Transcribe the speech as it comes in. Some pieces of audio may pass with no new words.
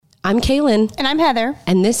I'm Kalyn. And I'm Heather.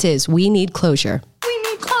 And this is We Need Closure. We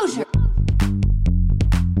need closure.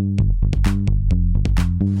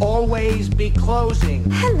 Always be closing.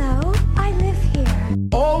 Hello, I live here.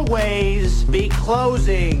 Always be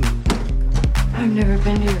closing. I've never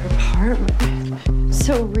been to your apartment.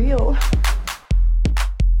 So real.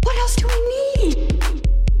 What else do we need?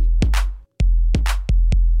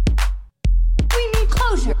 We need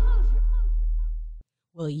closure.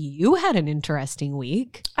 Well, you had an interesting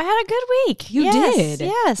week. I had a good week. You did.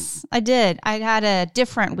 Yes, I did. I had a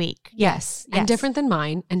different week. Yes. And different than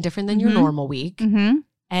mine and different than your normal week. Mm-hmm.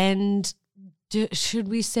 And should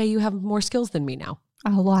we say you have more skills than me now?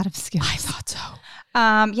 A lot of skills. I thought so.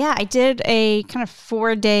 Yeah, I did a kind of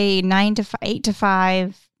 4-day, 8 to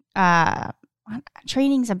 5.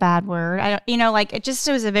 Training's a bad word. It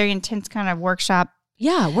was a very intense kind of workshop.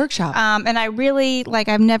 Yeah, workshop. And I really,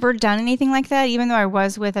 I've never done anything like that. Even though I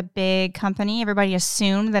was with a big company, everybody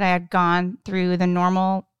assumed that I had gone through the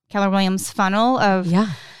normal Keller Williams funnel of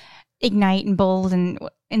ignite and bold and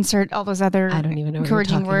insert all those other I don't even know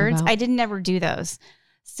encouraging words. about. I didn't ever do those.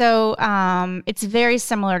 So it's very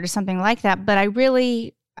similar to something like that. But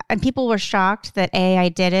and people were shocked that A, I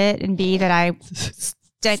did it, and B, that I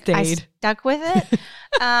stuck with it.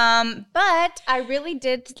 But I really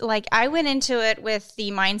did, I went into it with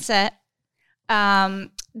the mindset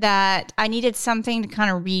that I needed something to kind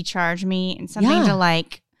of recharge me and something to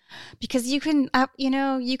because you can reach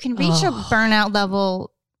a burnout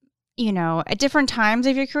level, at different times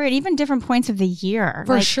of your career, at even different points of the year.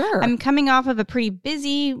 For sure. I'm coming off of a pretty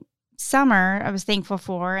busy summer I was thankful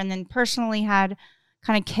for, and then personally had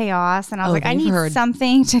kind of chaos, and I was I need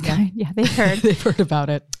something to they've heard. They've heard about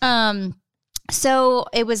it. So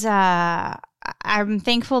it was I'm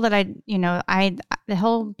thankful that the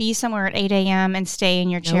whole be somewhere at 8 a.m. and stay in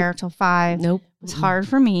your chair till 5 was hard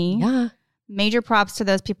for me. Yeah. Major props to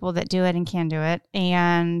those people that do it and can do it.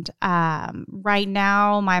 And right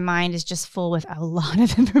now, my mind is just full with a lot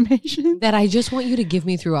of information that I just want you to give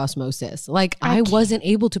me through osmosis. I wasn't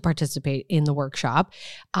able to participate in the workshop.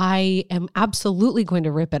 I am absolutely going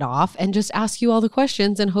to rip it off and just ask you all the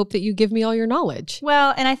questions and hope that you give me all your knowledge.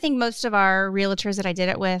 Well, and I think most of our realtors that I did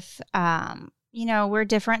it with, we're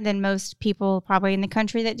different than most people probably in the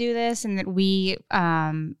country that do this, and that we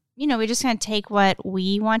we just kind of take what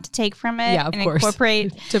we want to take from it and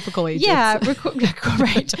incorporate. Typical agents. Yeah,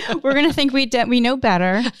 right. We're going to think we know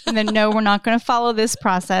better. And then, no, we're not going to follow this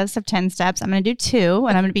process of 10 steps. I'm going to do 2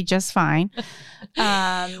 and I'm going to be just fine.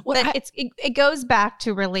 It goes back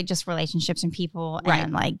to really just relationships and people. Right.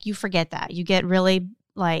 And you forget that. You get really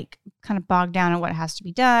kind of bogged down on what has to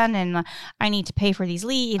be done, and I need to pay for these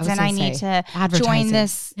leads, and I need to join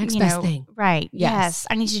this next best thing. Right. Yes.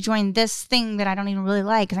 I need to join this thing that I don't even really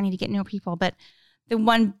like because I need to get new people. But the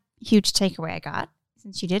one huge takeaway I got,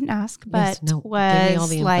 since you didn't ask, was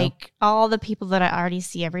all the people that I already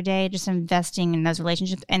see every day, just investing in those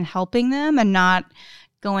relationships and helping them, and not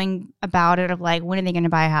going about it of when are they going to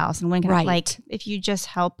buy a house, and when can I, if you just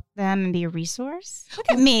help them and be a resource. Look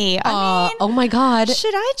at me. Oh my God.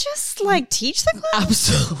 Should I just teach the class?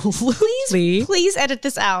 Absolutely. Please edit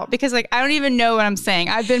this out, because I don't even know what I'm saying.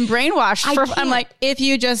 I've been brainwashed. I'm if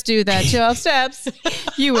you just do the 12 steps,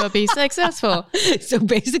 you will be successful. So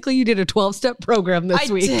basically you did a 12-step program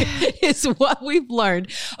this week is what we've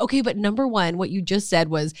learned. Okay. But number one, what you just said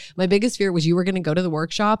was my biggest fear was you were going to go to the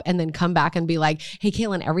workshop and then come back and be like, hey,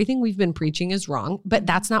 Kalyn, everything we've been preaching is wrong. But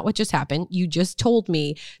that's not what just happened. You just told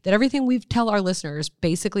me that everything we tell our listeners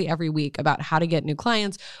basically every week about how to get new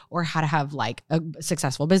clients or how to have a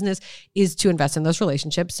successful business is to invest in those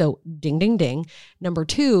relationships. So ding, ding, ding. Number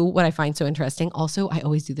 2, what I find so interesting, also, I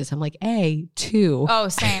always do this. I'm like, A, 2. Oh,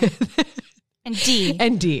 same. And D.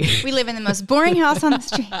 And D. We live in the most boring house on the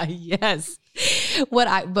street. Yes. What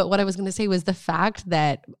I was going to say was the fact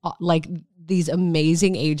that these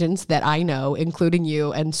amazing agents that I know, including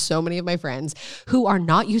you and so many of my friends who are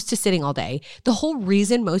not used to sitting all day. The whole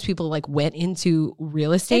reason most people went into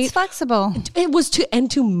real estate. It's flexible. It was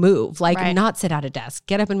to move, not sit at a desk,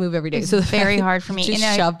 get up and move every day. So very hard for me. Just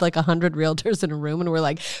shoved 100 realtors in a room and we're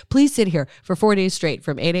like, please sit here for 4 days straight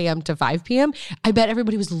from 8 a.m. to 5 p.m. I bet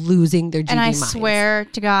everybody was losing their GD minds. And I swear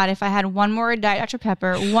to God, if I had one more Diet Dr.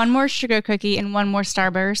 Pepper, one more sugar cookie, and one more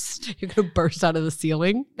Starburst. You're going to burst out of the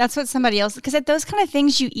ceiling. That's what somebody else, because at those kind of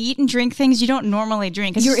things, you eat and drink things you don't normally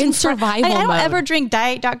drink. You're in survival mode. I don't ever drink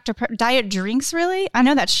diet drinks, really. I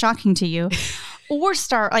know that's shocking to you. Or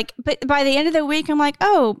but by the end of the week, I'm like,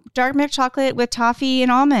 oh, dark milk chocolate with toffee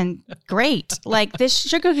and almond. Great. This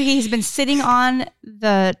sugar cookie has been sitting on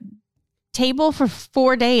the table for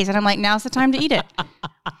 4 days. And I'm like, now's the time to eat it.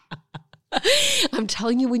 I'm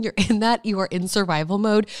telling you, when you're in that, you are in survival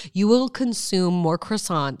mode. You will consume more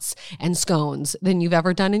croissants and scones than you've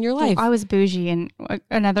ever done in your life. I was bougie, and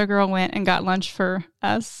another girl went and got lunch for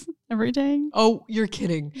us every day. Oh, you're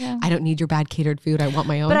kidding. Yeah. I don't need your bad catered food. I want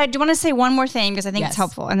my own. But I do want to say one more thing because I think it's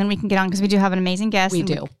helpful, and then we can get on because we do have an amazing guest. We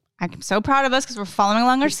do. I'm so proud of us because we're following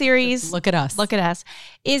along our series. Look at us. Look at us.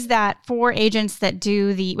 Is that for agents that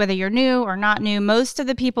do whether you're new or not new, most of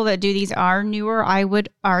the people that do these are newer, I would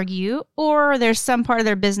argue, or there's some part of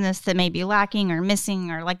their business that may be lacking or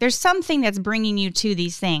missing, or like there's something that's bringing you to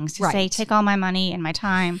these things to say, take all my money and my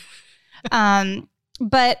time.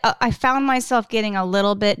 But I found myself getting a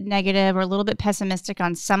little bit negative or a little bit pessimistic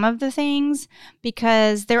on some of the things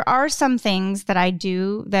because there are some things that I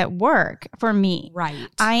do that work for me. Right.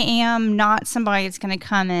 I am not somebody that's going to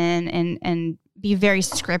come in and be very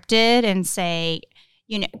scripted and say,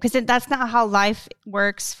 because that's not how life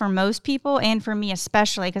works for most people and for me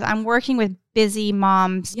especially, because I'm working with busy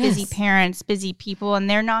moms, busy parents, busy people, and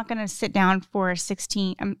they're not going to sit down for a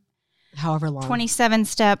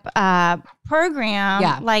 27-step program.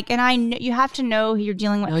 Yeah. And you have to know who you're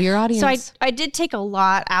dealing with. Know your audience. So I did take a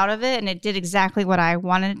lot out of it, and it did exactly what I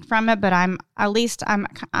wanted from it. But I'm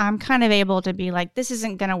kind of able to be like, this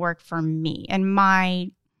isn't going to work for me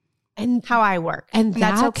and how I work. And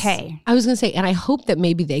that's okay. I was going to say, and I hope that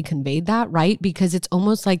maybe they conveyed that, right? Because it's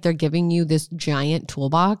almost like they're giving you this giant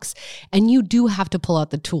toolbox, and you do have to pull out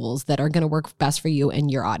the tools that are going to work best for you and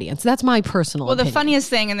your audience. That's my personal opinion. The funniest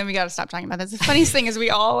thing, and then we got to stop talking about this. The funniest thing is we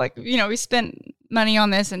all we spent money on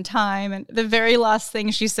this and time. And the very last thing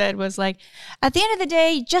she said was like, at the end of the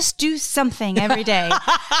day, just do something every day.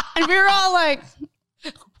 And we were all like,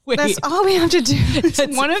 wait. That's all we have to do.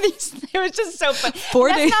 One of these. It was just so fun. 4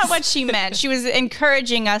 days. That's not what she meant. She was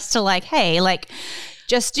encouraging us to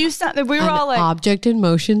just do something. We were all like, object in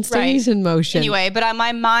motion stays in motion. Anyway, but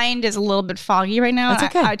my mind is a little bit foggy right now.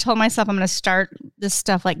 That's okay. I told myself I'm going to start this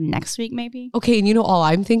stuff next week, maybe. Okay, and all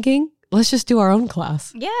I'm thinking? Let's just do our own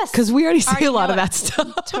class. Yes, because we already see a lot of that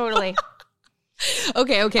stuff. Totally.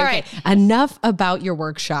 Okay. Right. Enough about your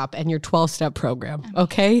workshop and your 12-step program.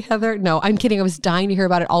 Okay, Heather? No, I'm kidding. I was dying to hear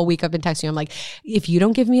about it all week. I've been texting you. I'm like, if you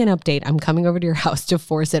don't give me an update, I'm coming over to your house to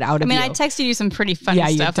force it out of you. I texted you some pretty funny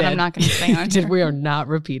stuff that I'm not going to say on here. We are not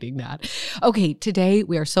repeating that. Okay, today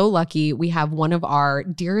we are so lucky. We have one of our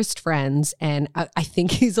dearest friends, and I think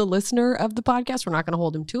he's a listener of the podcast. We're not going to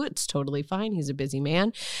hold him to it. It's totally fine. He's a busy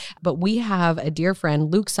man. But we have a dear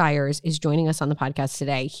friend, Luke Syres, is joining us on the podcast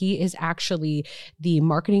today. He is actually the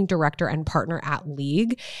marketing director and partner at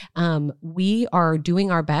League. We are doing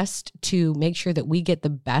our best to make sure that we get the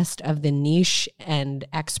best of the niche and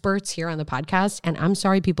experts here on the podcast. And I'm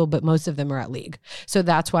sorry, people, but most of them are at League. So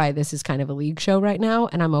that's why this is kind of a League show right now,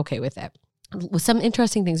 and I'm okay with it. Some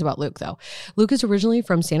interesting things about Luke, though. Luke is originally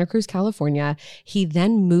from Santa Cruz, California. He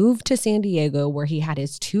then moved to San Diego, where he had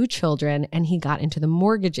his 2 children, and he got into the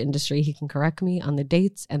mortgage industry. He can correct me on the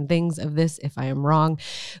dates and things of this if I am wrong,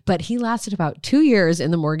 but he lasted about 2 years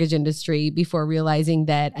in the mortgage industry before realizing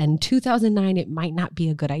that in 2009, it might not be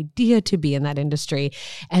a good idea to be in that industry,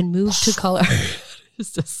 and moved to Colorado.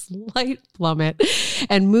 Just a slight plummet,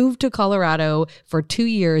 and moved to Colorado for 2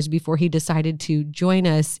 years before he decided to join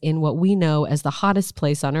us in what we know as the hottest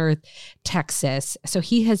place on earth, Texas. So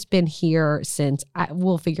he has been here since,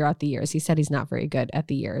 we'll figure out the years. He said he's not very good at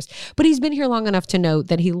the years, but he's been here long enough to know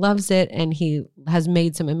that he loves it, and he has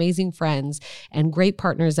made some amazing friends and great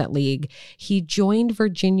partners at League. He joined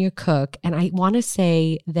Virginia Cook, and I want to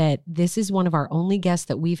say that this is one of our only guests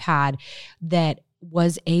that we've had that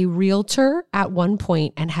was a realtor at one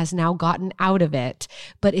point and has now gotten out of it,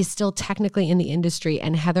 but is still technically in the industry.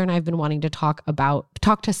 And Heather and I have been wanting to talk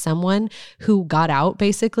to someone who got out,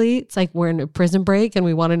 basically. It's like we're in a prison break and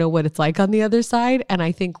we want to know what it's like on the other side. And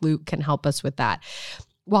I think Luke can help us with that.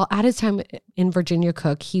 While at his time in Virginia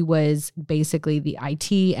Cook, he was basically the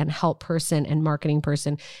IT and help person and marketing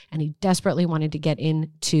person, and he desperately wanted to get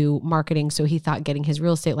into marketing. So he thought getting his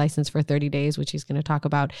real estate license for 30 days, which he's going to talk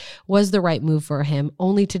about, was the right move for him,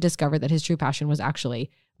 only to discover that his true passion was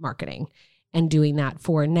actually marketing and doing that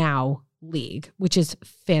for now League, which is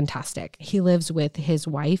fantastic. He lives with his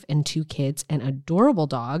wife and 2 kids, an adorable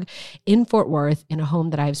dog in Fort Worth, in a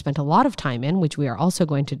home that I've spent a lot of time in, which we are also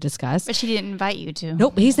going to discuss. But she didn't invite you to.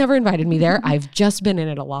 Nope, he's never invited me there. I've just been in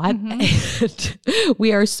it a lot. Mm-hmm. And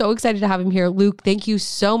we are so excited to have him here. Luke, thank you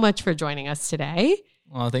so much for joining us today.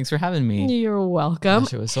 Well, thanks for having me. You're welcome.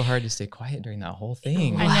 Gosh, it was so hard to stay quiet during that whole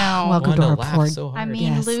thing. I know. Welcome to our porn. So hard. I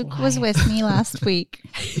mean, Luke was with me last week.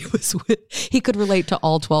 He could relate to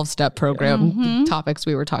all 12-step program topics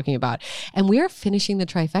we were talking about. And we are finishing the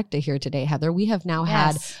trifecta here today, Heather. We have now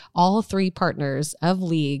had all 3 partners of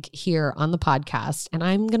League here on the podcast. And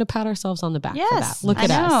I'm going to pat ourselves on the back for that. Look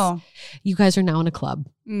at us. You guys are now in a club.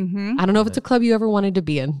 I don't know if it's a club you ever wanted to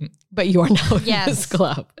be in, but you are now in this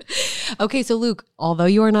club. Okay, so Luke, although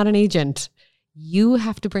you are not an agent, you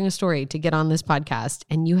have to bring a story to get on this podcast.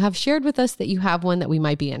 And you have shared with us that you have one that we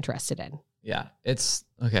might be interested in. Yeah, it's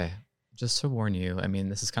okay. Just to warn you, I mean,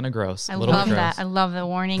 this is kind of gross. I love that. I love the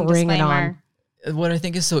warning Bring disclaimer. it on. What I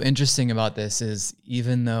think is so interesting about this is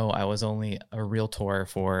even though I was only a realtor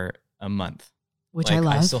for a month, which I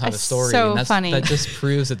love. I still have a story. So and that's funny. That just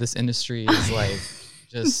proves that this industry is like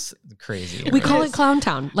just crazy. We call it Clown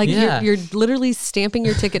Town. Like you're literally stamping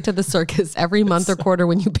your ticket to the circus every month or quarter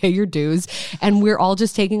when you pay your dues. And we're all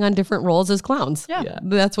just taking on different roles as clowns. Yeah.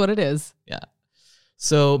 That's what it is. Yeah.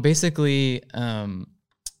 So basically,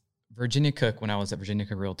 Virginia Cook, when I was at Virginia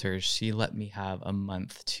Cook Realtors, she let me have a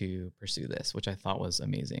month to pursue this, which I thought was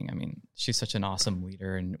amazing. I mean, she's such an awesome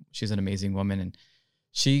leader and she's an amazing woman. And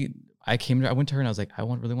I went to her and I was like, I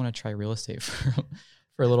really want to try real estate for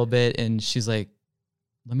a little bit. And she's like,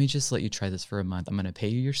 let me just let you try this for a month. I'm going to pay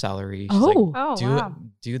you your salary. She's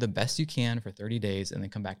do the best you can for 30 days and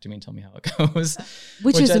then come back to me and tell me how it goes.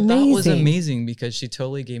 Which is amazing. Thought was amazing because she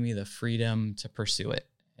totally gave me the freedom to pursue it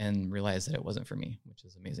and realize that it wasn't for me, which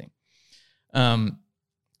is amazing.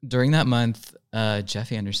 During that month,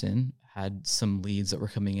 Jeff Anderson had some leads that were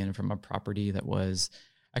coming in from a property that was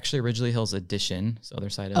actually Ridgely Hills Addition. So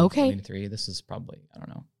other side of 23. This is probably, I don't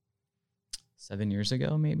know, 7 years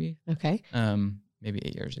ago, maybe. Okay. Maybe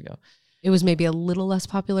 8 years ago. It was maybe a little less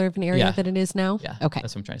popular of an area than it is now? Yeah. Okay.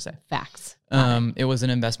 That's what I'm trying to say. Facts. It was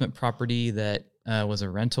an investment property that was a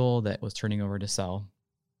rental that was turning over to sell.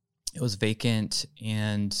 It was vacant,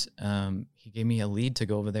 and he gave me a lead to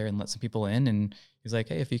go over there and let some people in. And he's like,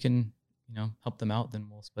 hey, if you can, help them out, then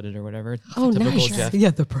we'll split it or whatever. Oh, typical nice. Jeff,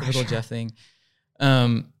 the pressure. Typical Jeff thing.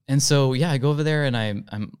 And so, I go over there and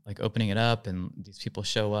I'm like opening it up and these people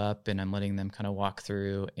show up and I'm letting them kind of walk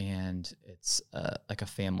through, and it's like a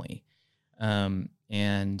family, and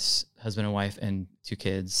husband and wife and 2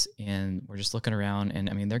 kids. And we're just looking around, and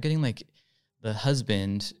I mean, they're getting like, the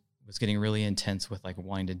husband was getting really intense with like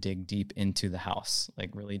wanting to dig deep into the house,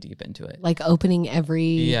 like really deep into it. Like opening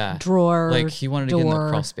every drawer. Like he wanted to get in the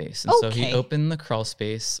crawl space. And so he opened the crawl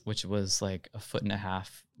space, which was like 1.5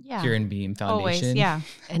 feet pier and beam foundation. Always,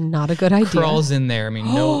 and not a good idea. Crawls in there. I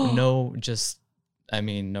mean,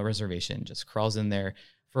 no reservation, just crawls in there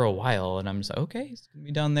for a while. And I'm just like, okay, he's going to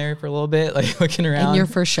be down there for a little bit, like looking around. And your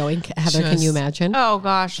first showing, Heather, can you imagine? Oh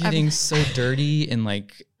gosh. Getting so dirty and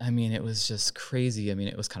like, I mean, it was just crazy. I mean,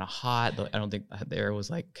 it was kind of hot. I don't think the air was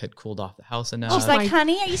like, had cooled off the house enough. She's like,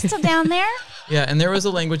 honey, are you still down there? Yeah. And there was a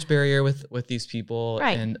language barrier with these people.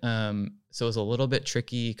 Right. And so it was a little bit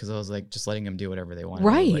tricky because I was like, just letting them do whatever they wanted.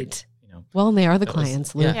 Right. Like, well, and they are the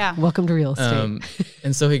clients, Luke. Yeah. Welcome to real estate.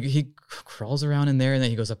 And so he crawls around in there, and then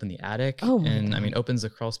he goes up in the attic. Oh, and I mean, opens the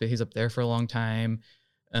crawl space. He's up there for a long time.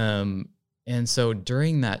 And so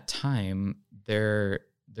during that time,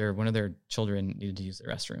 one of their children needed to use the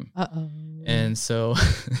restroom. And so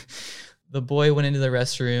the boy went into the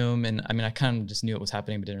restroom, and I mean, I kind of just knew it was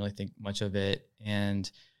happening, but didn't really think much of it.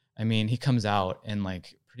 And I mean, he comes out, and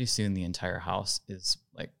like pretty soon the entire house is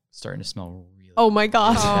like starting to smell really my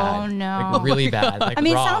gosh. bad. Oh no. Like really bad. Like I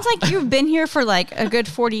mean, raw. it sounds like you've been here for like a good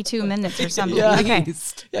 42 minutes or something. Yeah. Okay.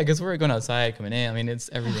 Yeah, because we're going outside, coming in. I mean, it's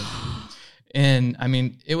everything. And I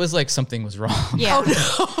mean, it was like something was wrong. Yeah.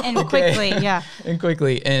 And quickly, yeah. And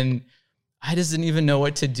quickly. And I just didn't even know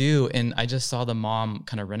what to do. And I just saw the mom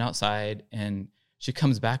kind of run outside, and she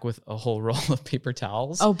comes back with a whole roll of paper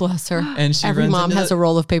towels. Oh, bless her. And every mom has a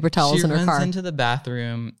roll of paper towels in her car. She runs into the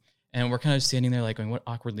bathroom, and we're kind of standing there like going, what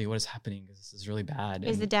is happening? Because this is really bad.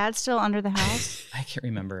 Is the dad still under the house? I can't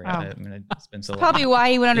remember. Oh. I mean, it's been so long. Probably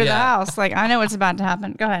why he went under the house. Like, I know what's about to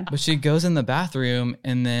happen. Go ahead. But she goes in the bathroom,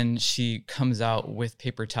 and then she comes out with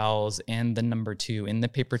paper towels and the number 2 in the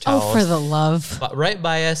paper towels. Oh, for the love. Right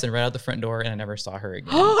by us and right out the front door, and I never saw her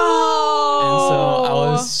again.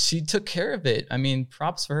 Oh. And so she took care of it. I mean,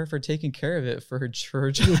 props for her for taking care of it for her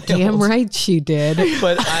child. Damn right she did.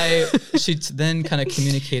 But she then kind of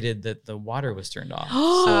communicated that the water was turned off.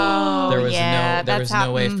 So there was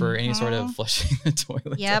no way for any sort of flushing the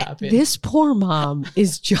toilet to happen. This poor mom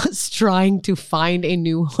is just trying to find a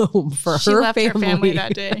new home for she her left family. her family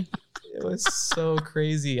that day. It was so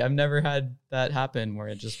crazy. I've never had that happen where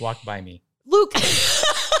it just walked by me. Luke,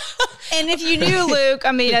 And if you knew Luke,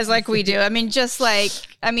 I mean, as like we do, just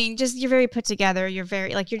you're very put together. You're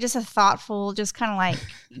very you're just a thoughtful, just kind of like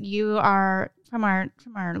you are from our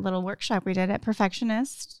little workshop we did at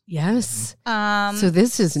Perfectionist. Yes. So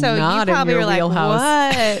this is not in your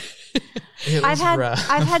wheelhouse. What?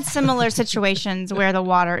 I've had similar situations where the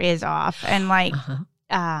water is off and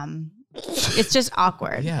it's just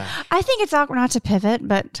awkward. Yeah. I think it's awkward not to pivot,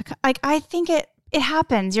 but I think it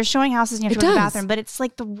happens. You're showing houses and you have to go to the bathroom, but it's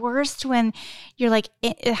like the worst when you're like,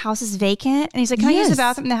 the house is vacant and he's like, can I use the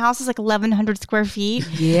bathroom? And the house is like 1,100 square feet.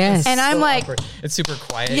 Yes. And I'm like, awkward. It's super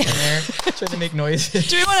quiet in there, trying to make noises.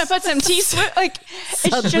 Do we want to put some tea? It's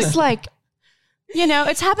just like,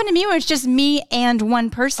 it's happened to me where it's just me and one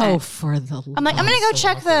person. Oh, for the love. I'm like, I'm going to go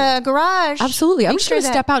check the garage. Absolutely. I'm just going to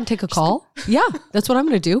step out and take a call. Yeah, that's what I'm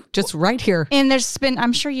going to do. Just right here. And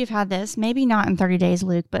I'm sure you've had this, maybe not in 30 days,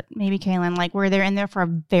 Luke, but maybe Kalyn, where they're in there for a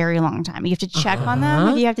very long time. You have to check on them.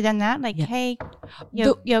 Have you have to done that? Hey,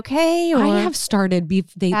 you okay? Or? I have started.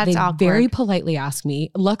 They very politely ask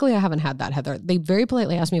me. Luckily, I haven't had that, Heather. They very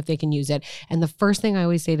politely ask me if they can use it. And the first thing I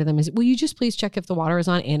always say to them is, will you just please check if the water is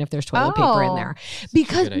on and if there's toilet paper in there?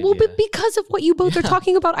 Because of what you both are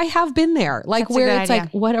talking about, I have been there. Where it's like,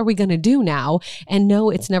 what are we going to do now? And no,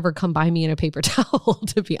 it's never come by me in a paper towel,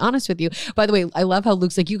 to be honest with you. By the way, I love how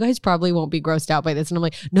Luke's like, you guys probably won't be grossed out by this. And I'm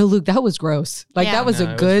like, no, Luke, that was gross. That was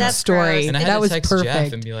a good story. And I had that to was text perfect.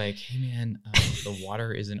 Jeff and be like, hey man, the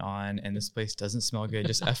water isn't on and this place doesn't smell good.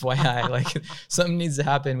 Just FYI, something needs to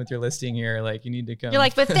happen with your listing here. You need to come. You're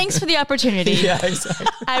like, but thanks for the opportunity. Yeah, exactly.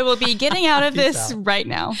 I will be getting out of this right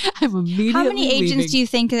now. I'm immediately How many agents leaving. do you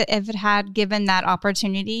think that if it had given that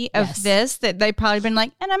opportunity of this, that they probably been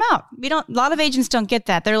like, and I'm out. A lot of agents don't get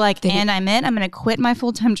that. They're like, and I'm in, I'm going to quit my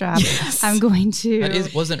full-time job. Yes. I'm going to.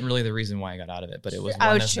 That wasn't really the reason why I got out of it, but it was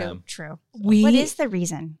one of them. True. What is the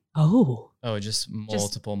reason? Just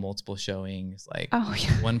multiple showings.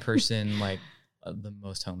 One person, the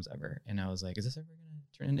most homes ever. And I was like, is this ever going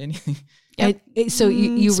to turn into anything? So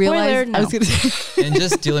you realize, no. I was going to say. And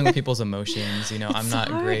just dealing with people's emotions, I'm not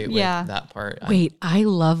great with that part. Wait, I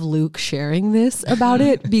love Luke sharing this about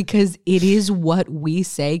it because it is what we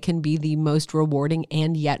say can be the most rewarding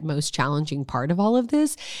and yet most challenging part of all of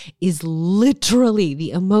this is literally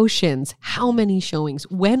the emotions. How many showings?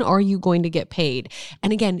 When are you going to get paid?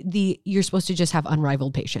 And again, you're supposed to just have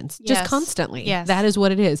unrivaled patience, just constantly. Yes. That is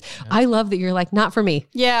what it is. Yep. I love that you're like, not for me.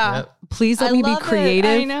 Yeah. Yep. Please let me be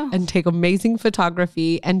creative and take amazing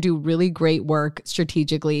photography and do really great work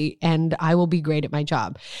strategically, and I will be great at my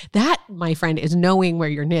job. That, my friend, is knowing where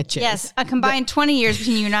your niche is. Yes, a combined 20 years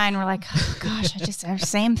between you and I, and we're like, oh gosh, I just have the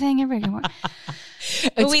same thing every day.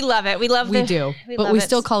 But we love it. We do. But we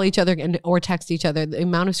still call each other or text each other. The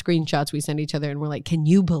amount of screenshots we send each other and we're like, can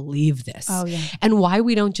you believe this? Oh, yeah. And why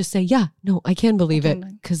we don't just say, yeah, no, I can believe it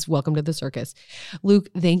because welcome to the circus. Luke,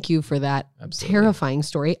 thank you for that terrifying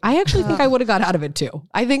story. I actually think I would have got out of it too.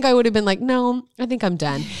 I think I would have been like, no, I think I'm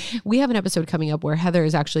done. We have an episode coming up where Heather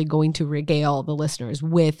is actually going to regale the listeners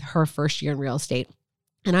with her first year in real estate.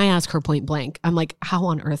 And I ask her point blank, I'm like, how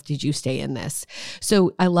on earth did you stay in this?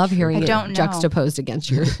 So I love hearing it juxtaposed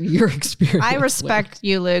against your experience. I respect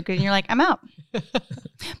you, Luke. And you're like, I'm out.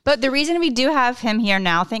 But the reason we do have him here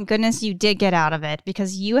now, thank goodness you did get out of it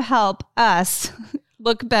because you help us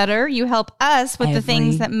look better. You help us with the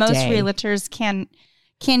things that most realtors can't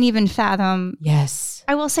even fathom. Yes.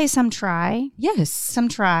 I will say some try. Yes. Some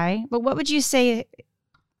try. But what would you say?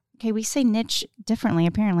 Okay, we say niche differently,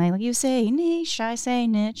 apparently. You say niche, I say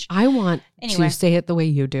niche. I want to say it the way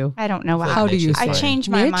you do. I don't know how do you say it? I changed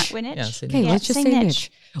my mind. Niche? Yeah, okay, let's just say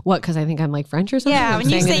niche. What, because I think I'm like French or something? Yeah,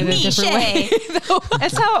 when you say niche.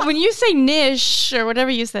 That's how, when you say niche or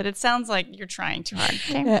whatever you said, it sounds like you're trying too hard.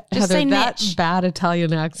 Okay? Just Heather, say that niche. Bad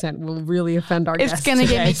Italian accent will really offend our guests. It's going to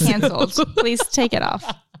get me canceled. Please take it off.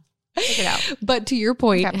 Take it out. But to your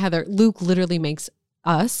point, Heather, Luke literally makes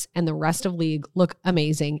us and the rest of League look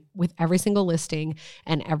amazing with every single listing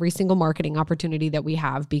and every single marketing opportunity that we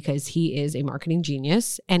have because he is a marketing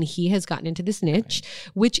genius and he has gotten into this niche,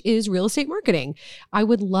 which is real estate marketing. I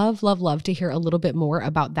would love to hear a little bit more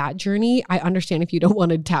about that journey. I understand if you don't want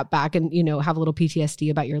to tap back and, have a little PTSD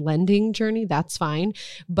about your lending journey, that's fine.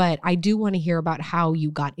 But I do want to hear about how you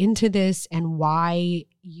got into this and why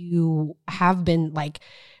you have been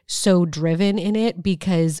so driven in it,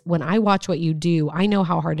 because when I watch what you do, I know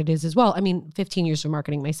how hard it is as well. I mean, 15 years of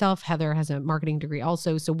marketing myself. Heather has a marketing degree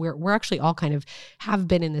also. So we're actually all kind of have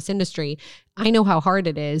been in this industry. I know how hard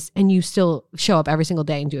it is, and you still show up every single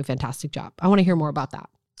day and do a fantastic job. I want to hear more about that.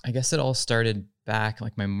 I guess it all started back,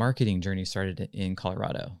 like my marketing journey started in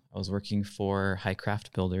Colorado. I was working for High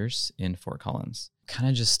Craft Builders in Fort Collins. Kind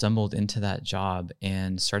of just stumbled into that job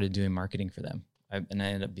and started doing marketing for them. And I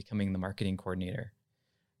ended up becoming the marketing coordinator.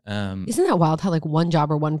 Isn't that wild how like one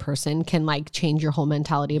job or one person can like change your whole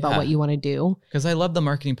mentality about what you want to do? Because I love the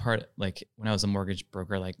marketing part. Like when I was a mortgage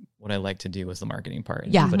broker, like what I liked to do was the marketing part.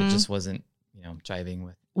 Yeah. But it just wasn't, jiving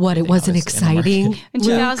with what it wasn't exciting. In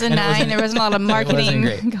 2009, there wasn't a lot of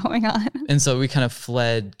marketing going on. And so we kind of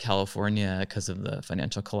fled California because of the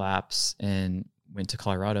financial collapse and went to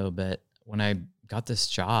Colorado. But when I got this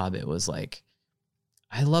job, it was like,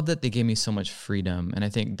 I love that they gave me so much freedom. And I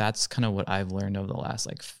think that's kind of what I've learned over the last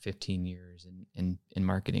like 15 years in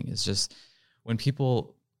marketing is just when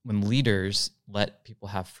leaders let people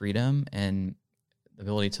have freedom and the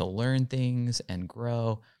ability to learn things and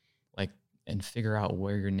grow, and figure out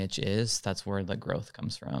where your niche is, that's where the growth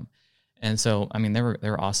comes from. And so, I mean, they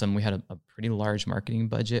were awesome. We had a pretty large marketing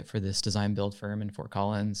budget for this design build firm in Fort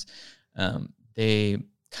Collins. They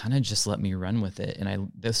kind of just let me run with it.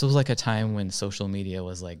 And this was like a time when social media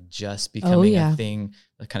was like just becoming a thing.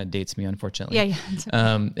 That kind of dates me, unfortunately.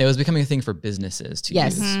 Yeah. It was becoming a thing for businesses to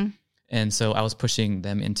use. Mm-hmm. And so I was pushing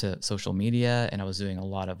them into social media, and I was doing a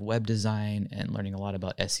lot of web design and learning a lot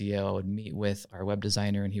about SEO. I would meet with our web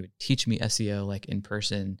designer and he would teach me SEO like in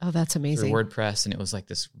person. Oh, that's amazing. Through WordPress. And it was like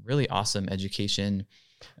this really awesome education.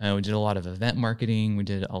 We did a lot of event marketing. We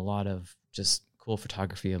did a lot of just cool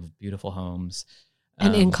photography of beautiful homes.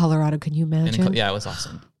 And in Colorado, can you imagine? Yeah, it was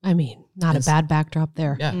awesome. I mean, not a bad backdrop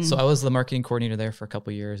there. Yeah. So I was the marketing coordinator there for a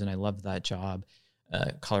couple of years and I loved that job.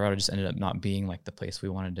 Colorado just ended up not being like the place we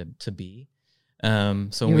wanted to be. So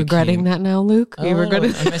you regretting that now, Luke? You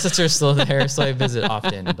regretting? My sister's still there, so I visit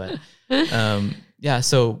often. But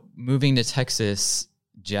so moving to Texas,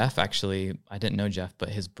 Jeff actually, I didn't know Jeff, but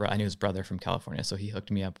I knew his brother from California, so he hooked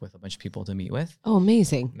me up with a bunch of people to meet with. Oh,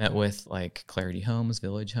 amazing! Met with like Clarity Homes,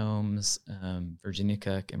 Village Homes, Virginia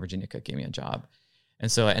Cook, and Virginia Cook gave me a job.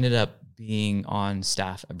 And so I ended up being on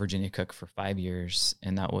staff at Virginia Cook for 5 years.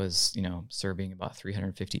 And that was, serving about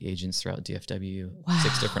 350 agents throughout DFW,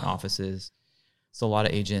 6 different offices. So a lot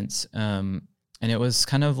of agents. And it was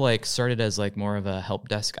kind of like started as like more of a help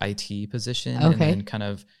desk IT position. Okay. And then kind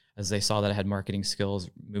of as they saw that I had marketing skills,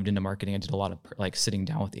 moved into marketing. I did a lot of like sitting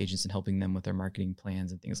down with agents and helping them with their marketing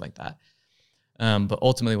plans and things like that. But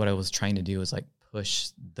ultimately what I was trying to do was like push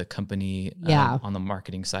the company on the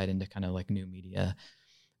marketing side into kind of like new media.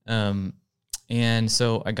 And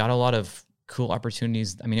so I got a lot of cool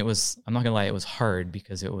opportunities. I mean, I'm not gonna lie, it was hard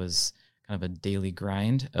because it was kind of a daily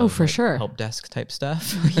grind of for sure help desk type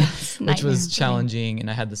stuff, Yes, which was challenging. And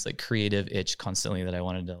I had this like creative itch constantly that I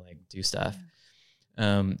wanted to like do stuff.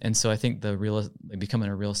 And so I think becoming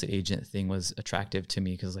a real estate agent thing was attractive to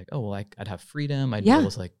me because I'd have freedom. I'd be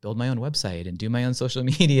able to like build my own website and do my own social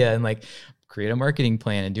media and like create a marketing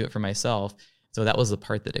plan and do it for myself. So that was the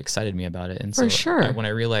part that excited me about it. And so when I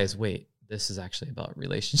realized, wait, this is actually about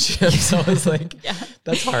relationships. So I was like,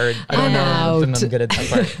 that's hard. I don't know if I'm good at that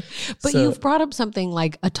part. But you've brought up something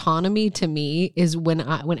like autonomy to me is when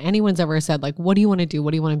anyone's ever said like, what do you want to do?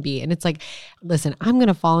 What do you want to be? And it's like, listen, I'm going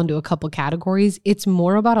to fall into a couple categories. It's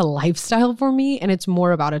more about a lifestyle for me and it's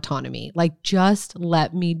more about autonomy. Like just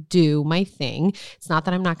let me do my thing. It's not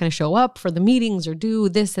that I'm not going to show up for the meetings or do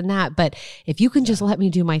this and that, but if you can just let me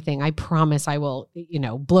do my thing, I promise I will,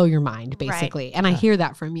 blow your mind basically. Right. And I hear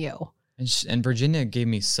that from you. And Virginia gave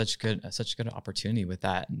me such good opportunity with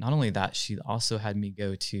that. Not only that, she also had me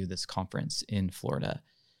go to this conference in Florida.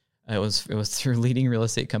 It was through Leading Real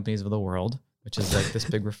Estate Companies of the World, which is like this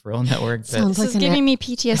big referral network. Sounds like giving me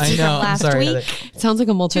PTSD from last week. It sounds like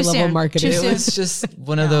a multi-level marketing. It was just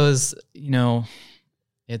one of those,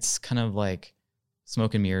 it's kind of like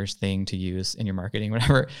smoke and mirrors thing to use in your marketing,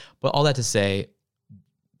 whatever. But all that to say,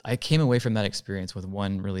 I came away from that experience with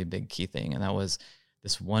one really big key thing, and that was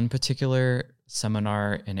this one particular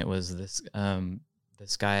seminar, and it was this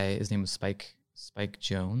guy, his name was Spike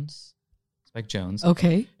Jones.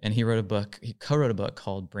 Okay. And he co-wrote a book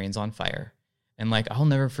called Brains on Fire. And like, I'll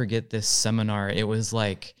never forget this seminar. It was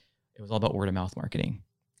all about word of mouth marketing.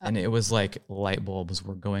 And it was like light bulbs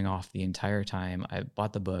were going off the entire time. I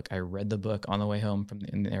bought the book. I read the book on the way home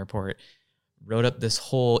in the airport, wrote up this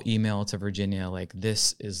whole email to Virginia. Like,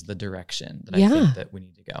 this is the direction that I think that we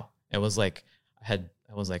need to go. It was like, I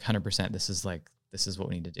was like 100%, this is what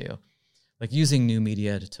we need to do. Like using new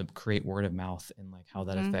media to create word of mouth and like how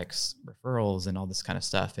that affects referrals and all this kind of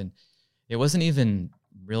stuff. And it wasn't even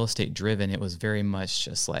real estate driven. It was very much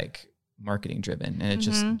just like marketing driven, and it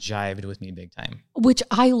just jived with me big time. Which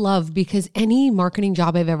I love, because any marketing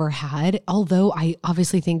job I've ever had, although I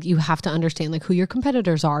obviously think you have to understand like who your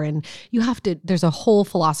competitors are, and you have to, there's a whole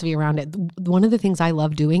philosophy around it. One of the things I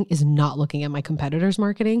love doing is not looking at my competitors'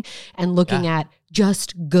 marketing and looking at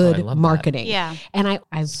just good marketing. That. Yeah. And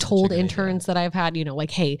I've told interns that I've had, you know,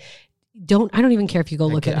 like, hey, I don't even care if you go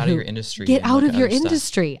look at out of your industry. Get out of your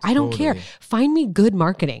industry. I don't care. Find me good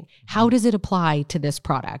marketing. How does it apply to this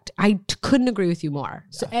product? I couldn't agree with you more.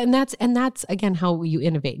 So, and that's again how you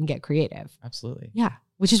innovate and get creative. Absolutely. Yeah,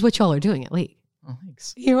 which is what y'all are doing at League. Oh,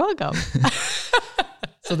 thanks. You're welcome.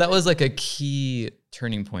 So that was like a key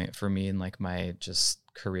turning point for me in like my just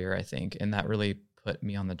career, I think, and that really put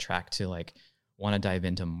me on the track to like want to dive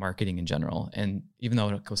into marketing in general. And even though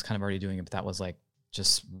I was kind of already doing it, but that was like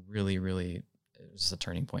just really, really, it was a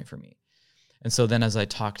turning point for me. And so then as I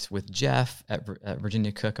talked with Jeff at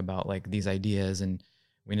Virginia Cook about like these ideas, and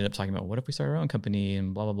we ended up talking about what if we started our own company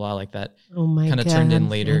and blah, blah, blah, like that kind of turned in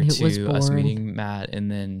later to us meeting Matt, and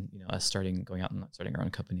then, you know, us going out and starting our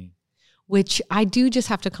own company. Which I do just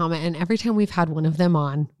have to comment, and every time we've had one of them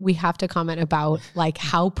on, we have to comment about like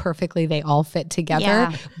how perfectly they all fit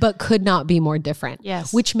together, but could not be more different.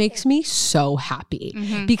 Yes. Which makes me so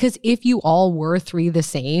happy, because if you all were three the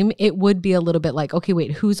same, it would be a little bit like, okay,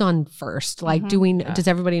 wait, who's on first? Like does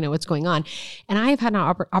everybody know what's going on? And I have had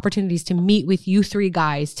opportunities to meet with you three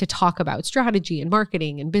guys to talk about strategy and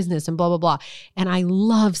marketing and business and blah, blah, blah. And I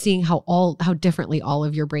love seeing how differently all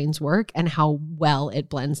of your brains work and how well it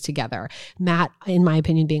blends together. Matt, in my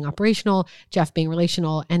opinion, being operational, Jeff being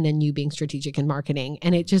relational, and then you being strategic and marketing.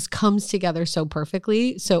 And it just comes together so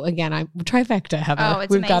perfectly. So again, I'm trifecta, Heather. Oh,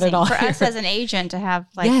 it's We've amazing. got it all for here. us as an agent to have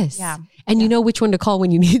like, and you know which one to call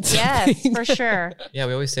when you need something. Yes, for sure. Yeah,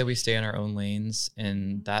 we always say we stay in our own lanes,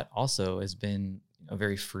 and that also has been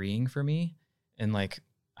very freeing for me. And like,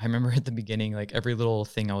 I remember at the beginning, like every little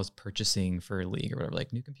thing I was purchasing for League or whatever,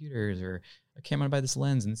 like new computers or okay, I'm gonna buy this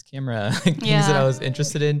lens and this camera, like things that I was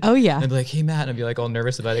interested in. Oh yeah. And I'd be like, hey Matt, and I'd be like all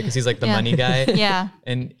nervous about it because he's like the money guy. Yeah.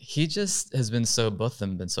 And he just has been both of them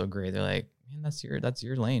have been so great. They're like, man, that's your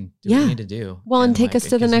lane. Do what you need to do. Well, and take us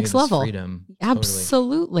to the next level. Freedom.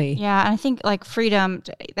 Absolutely. Totally. Yeah. And I think like freedom,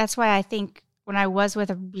 that's why I think when I was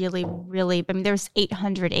with a really, really, I mean, there's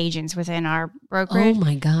 800 agents within our brokerage. Oh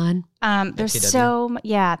my God. There's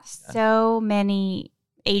so many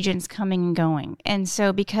agents coming and going. And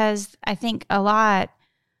so because I think a lot,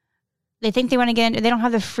 they think they want to get into, they don't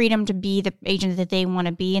have the freedom to be the agent that they want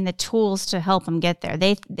to be and the tools to help them get there.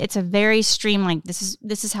 It's a very streamlined, this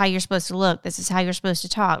is how you're supposed to look. This is how you're supposed to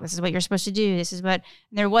talk. This is what you're supposed to do. This is what,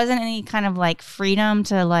 there wasn't any kind of like freedom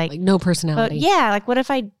to like no personality. Like what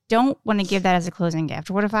if I don't want to give that as a closing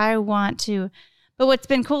gift? What if I want to, but what's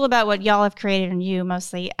been cool about what y'all have created and you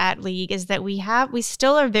mostly at League is that we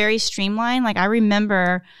still are very streamlined. Like I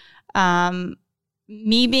remember,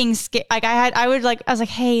 me being scared, like I was like,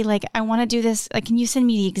 hey, like I want to do this. Like, can you send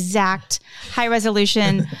me the exact high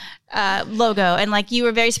resolution logo? And like you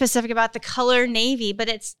were very specific about the color navy, but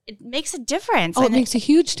it makes a difference. Oh, it makes a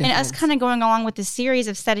huge difference. And us kind of going along with the series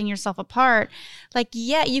of setting yourself apart, like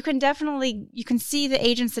you can see the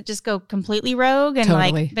agents that just go completely rogue and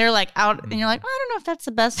like they're like out, and you're like, I don't know if that's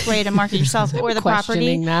the best way to market yourself or the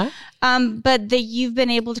property. That. But that you've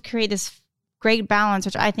been able to create this great balance,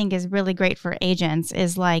 which I think is really great for agents,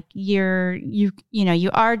 is like you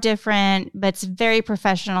are different, but it's very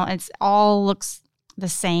professional. It's all looks the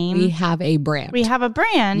same. We have a brand.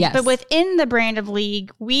 Yes. But within the brand of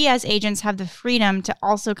League, we as agents have the freedom to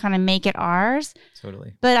also kind of make it ours.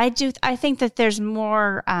 Totally. But I think that there's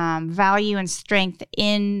more value and strength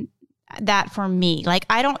in that for me. Like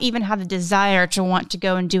I don't even have the desire to want to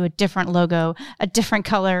go and do a different logo, a different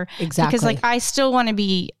color. Exactly. Because like I still want to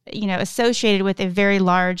be, associated with a very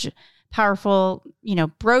large, powerful,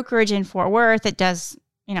 brokerage in Fort Worth that does,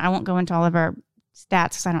 I won't go into all of our stats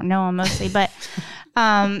because I don't know them mostly, but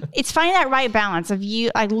it's finding that right balance of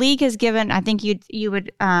League has given, I think you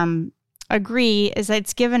would agree, is that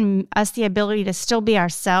it's given us the ability to still be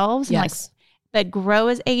ourselves. Yes. But grow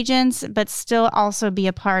as agents, but still also be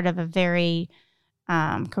a part of a very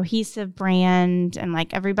cohesive brand. And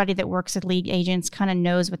like everybody that works at League agents kind of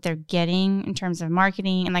knows what they're getting in terms of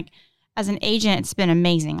marketing. And like as an agent, it's been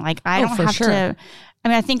amazing. Like I don't have to,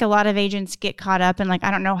 I think a lot of agents get caught up in like,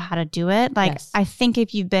 I don't know how to do it. Like I think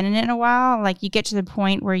if you've been in it in a while, like you get to the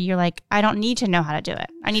point where you're like, I don't need to know how to do it.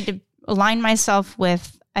 I need to align myself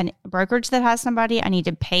with a brokerage that has somebody. I need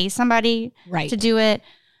to pay somebody to do it.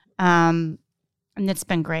 And it's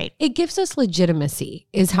been great. It gives us legitimacy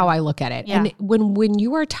is how I look at it. Yeah. And when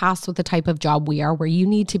you are tasked with the type of job we are, where you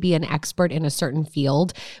need to be an expert in a certain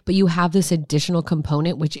field, but you have this additional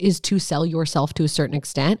component, which is to sell yourself to a certain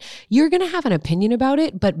extent, you're going to have an opinion about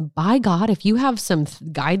it. But by God, if you have some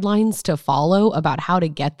guidelines to follow about how to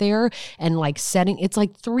get there and like setting, it's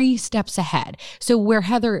like 3 steps ahead. So where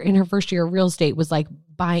Heather in her first year of real estate was like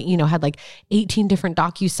had like 18 different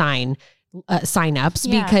DocuSign signups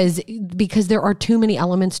because there are too many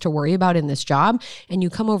elements to worry about in this job. And you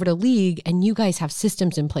come over to League and you guys have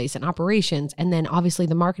systems in place and operations, and then obviously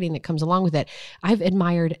the marketing that comes along with it. I've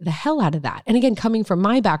admired the hell out of that. And again, coming from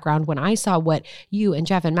my background, when I saw what you and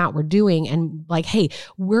Jeff and Matt were doing and like, hey,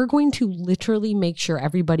 we're going to literally make sure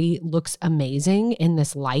everybody looks amazing in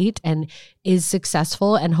this light and is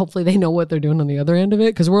successful, and hopefully they know what they're doing on the other end of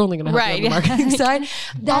it, because we're only going to help you on the marketing side.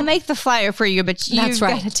 I'll make the flyer for you, but you've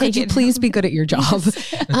got to take it. Please be good at your job.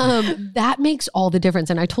 That makes all the difference.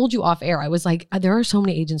 And I told you off air, I was like, there are so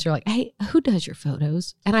many agents who are like, hey, who does your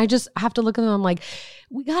photos? And I just have to look at them. I'm like,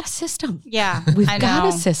 we got a system. Yeah, We've got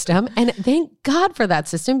a system. And thank God for that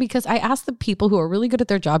system, because I ask the people who are really good at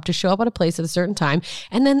their job to show up at a place at a certain time.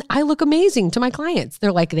 And then I look amazing to my clients.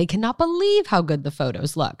 They're like, they cannot believe how good the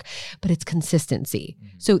photos look, but it's consistency.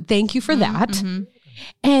 So thank you for that. Mm-hmm.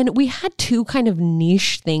 And we had 2 kind of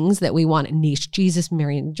niche things that we want. Niche, Jesus,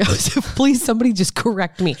 Mary, and Joseph. Please, somebody just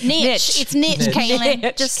correct me. Niche. It's niche,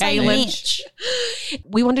 Kalyn. Just say niche.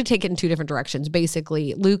 We wanted to take it in 2 different directions.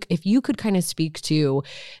 Basically, Luke, if you could kind of speak to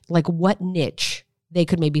like what niche they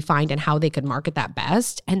could maybe find and how they could market that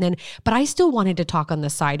best. And then, but I still wanted to talk on the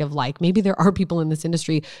side of like, maybe there are people in this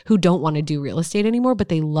industry who don't want to do real estate anymore, but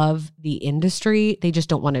they love the industry. They just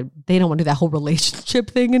don't want to do that whole relationship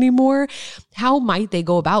thing anymore. How might they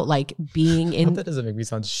go about like being in? That doesn't make me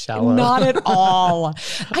sound shallow. Not at all.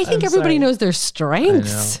 I think everybody knows their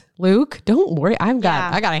strengths. Luke, don't worry. I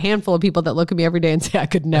got a handful of people that look at me every day and say, I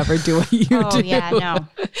could never do what you do. Yeah, no.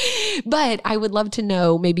 But I would love to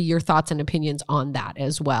know maybe your thoughts and opinions on that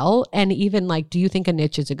as well. And even like, do you think a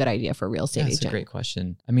niche is a good idea for a real estate agent? That's a great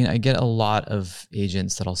question. I mean, I get a lot of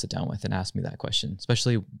agents that I'll sit down with and ask me that question,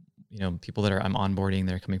 especially, people that I'm onboarding,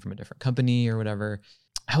 they're coming from a different company or whatever.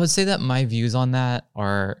 I would say that my views on that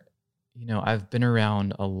are, I've been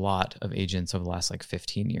around a lot of agents over the last like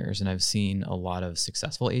 15 years, and I've seen a lot of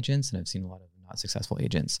successful agents and I've seen a lot of not successful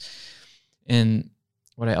agents. And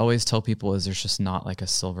what I always tell people is there's just not like a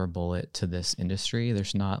silver bullet to this industry.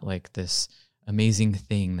 There's not like this amazing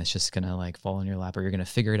thing that's just going to like fall in your lap, or you're going to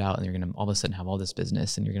figure it out and you're going to all of a sudden have all this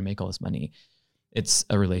business and you're going to make all this money. It's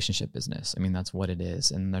a relationship business. I mean, that's what it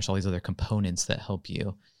is. And there's all these other components that help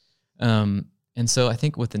you. And so I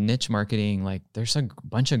think with the niche marketing, like there's a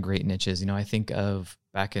bunch of great niches. I think of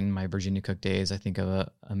back in my Virginia Cook days, I think of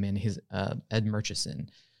a man, he's Ed Murchison.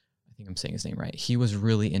 I think I'm saying his name right. He was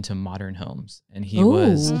really into modern homes, and he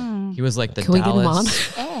was like the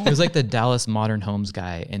he was like the Dallas modern homes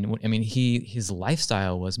guy. And I mean, his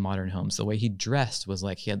lifestyle was modern homes. The way he dressed was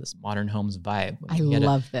like, he had this modern homes vibe. I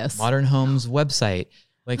love this modern homes website.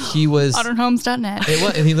 Like he was modernhomes.net.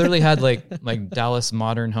 He literally had like Dallas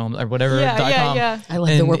Modern Homes or whatever. Yeah. I love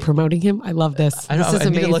that we're promoting him. I love this. I know. This is I need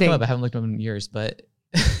amazing. to look him up. I haven't looked him up in years, but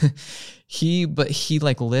he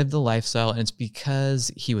like lived the lifestyle, and it's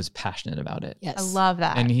because he was passionate about it. Yes. I love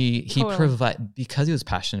that. And he because he was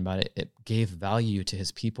passionate about it, it gave value to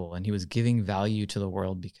his people, and he was giving value to the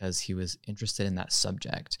world because he was interested in that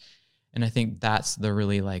subject. And I think that's the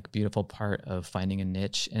really like beautiful part of finding a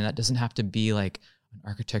niche. And that doesn't have to be like an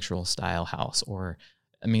architectural style house, or,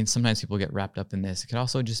 I mean, sometimes people get wrapped up in this. It could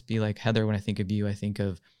also just be like, Heather, when I think of you, I think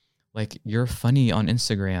of like, you're funny on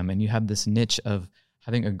Instagram and you have this niche of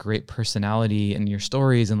having a great personality in your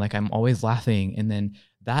stories. And like, I'm always laughing. And then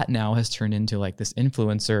that now has turned into like this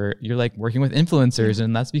influencer. You're like working with influencers,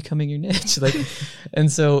 and that's becoming your niche. Like, and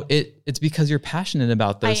so it's because you're passionate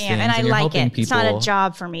about those things. And I like it. People. It's not a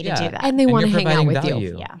job for me to do that. And they want to hang out with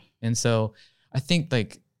you. Yeah. And so I think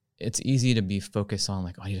like, it's easy to be focused on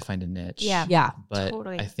like, oh, I need to find a niche. Yeah. But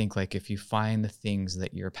totally. I think like if you find the things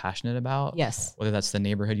that you're passionate about, yes, whether that's the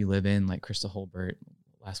neighborhood you live in, like Krista Holbert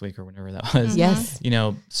last week or whenever that was, yes,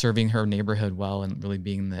 serving her neighborhood well and really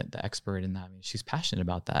being the expert in that. I mean, she's passionate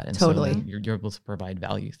about that. And totally. So you're able to provide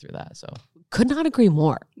value through that. So could not agree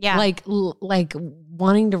more. Yeah. Like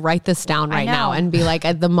wanting to write this down right now and be like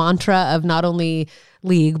the mantra of not only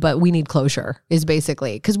League, but we need closure is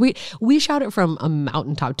basically, because we shout it from a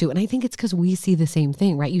mountaintop too. And I think it's because we see the same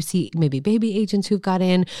thing, right? You see maybe baby agents who've got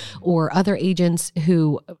in, or other agents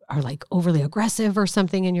who are like overly aggressive or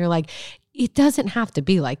something. And you're like, it doesn't have to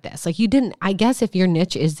be like this. Like you didn't, I guess if your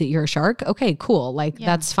niche is that you're a shark, okay, cool. Like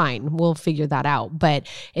that's fine. We'll figure that out. But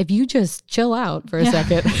if you just chill out for a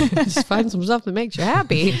second, just find some stuff that makes you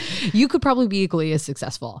happy, you could probably be equally as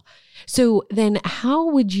successful. So then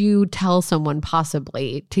how would you tell someone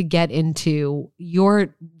possibly to get into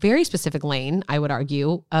your very specific lane, I would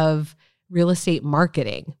argue, of real estate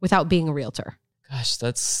marketing without being a realtor? Gosh,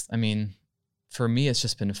 for me, it's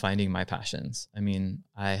just been finding my passions. I mean,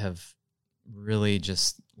 I have really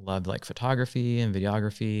just loved like photography and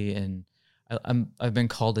videography, and I've been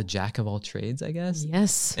called a jack of all trades, I guess.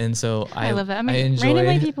 Yes. And so I love it. I mean, I enjoy,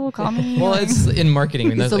 randomly people will call me. Well, it's in marketing. I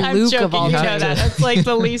mean, He's a I'm Luke joking, of all you know trades. that. That's like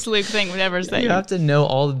the least Luke thing we'd ever say. You have to know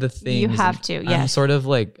all of the things. You have to, I'm yes. sort of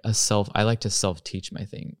like I like to self-teach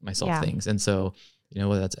myself things. And so,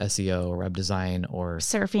 whether that's SEO or web design or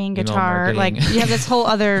surfing, guitar, like you have this whole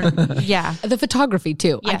other, The photography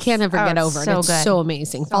too. Yes. I can't ever get over it. So It's good. so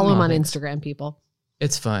amazing. Follow him on Instagram, people.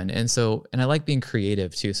 It's fun. And I like being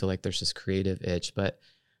creative too. So like there's this creative itch, but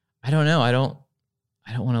I don't know. I don't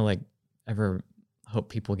want to like ever hope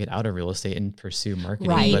people get out of real estate and pursue marketing.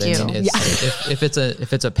 Right. But I mean,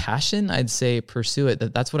 if it's a passion, I'd say pursue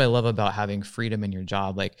it. That's what I love about having freedom in your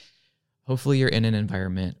job. Like hopefully you're in an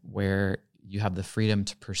environment where you have the freedom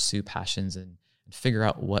to pursue passions and figure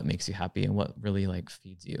out what makes you happy and what really like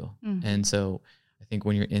feeds you. Mm-hmm. And so I think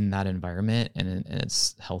when you're in that environment and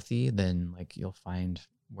it's healthy, then like you'll find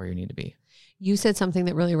where you need to be. You said something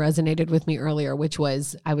that really resonated with me earlier, which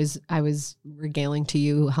was I was regaling to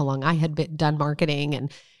you how long I had done marketing,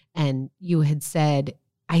 and you had said,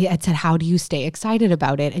 I had said, how do you stay excited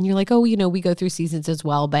about it? And you're like, oh, we go through seasons as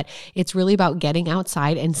well, but it's really about getting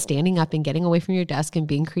outside and standing up and getting away from your desk and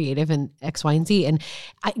being creative and X, Y, and Z. And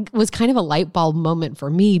it was kind of a light bulb moment for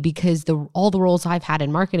me because all the roles I've had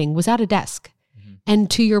in marketing was at a desk.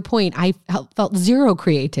 And to your point, I felt zero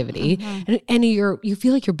creativity, and you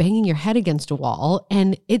feel like you're banging your head against a wall.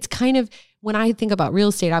 And it's kind of, when I think about real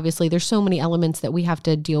estate, obviously there's so many elements that we have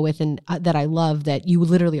to deal with, and that I love that you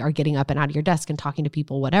literally are getting up and out of your desk and talking to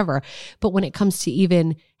people, whatever. But when it comes to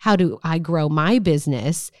even how do I grow my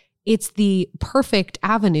business, it's the perfect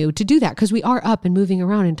avenue to do that because we are up and moving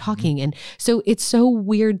around and talking. And so it's so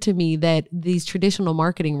weird to me that these traditional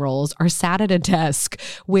marketing roles are sat at a desk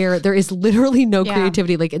where there is literally no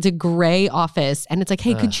creativity. Like it's a gray office and it's like,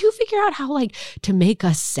 hey, could you figure out how like to make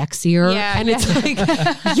us sexier? And it's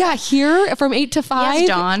like, here from 8 to 5. Yes,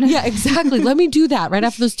 Dawn. Yeah, exactly. Let me do that right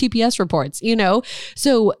after those TPS reports,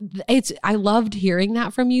 So I loved hearing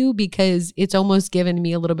that from you because it's almost given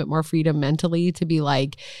me a little bit more freedom mentally to be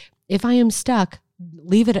like, if I am stuck,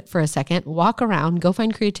 leave it for a second, walk around, go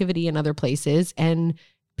find creativity in other places and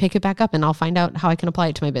pick it back up, and I'll find out how I can apply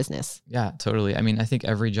it to my business. Yeah, totally. I mean, I think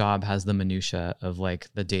every job has the minutia of like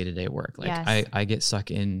the day-to-day work. Like I get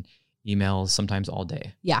stuck in emails sometimes all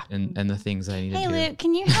day. Yeah. And the things that I need to do. Hey Luke,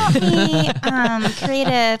 can you help me create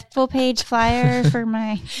a full page flyer for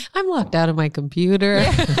I'm locked out of my computer.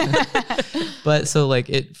 But so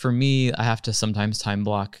like for me, I have to sometimes time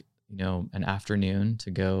block an afternoon to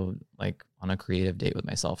go like on a creative date with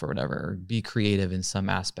myself or whatever, or be creative in some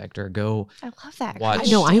aspect, or go. I love that. Watch.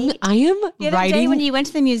 No, I am the other day when you went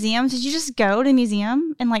to the museum, did you just go to the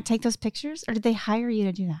museum and like take those pictures, or did they hire you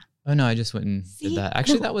to do that? Oh no, I just went and did that.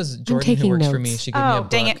 Actually, that was Jordan who works for me. She gave me a book.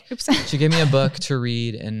 Dang it. Oops. She gave me a book to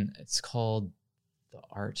read, and it's called The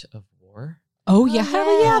Art of War. Oh yeah,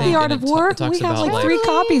 The Art of War. We have like 3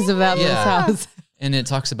 copies of that in this house. And it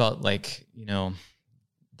talks about like,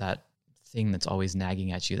 that thing that's always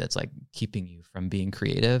nagging at you that's like keeping you from being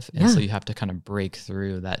creative. And so you have to kind of break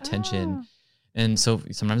through that tension. And so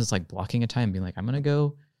sometimes it's like blocking a time, being like, I'm going to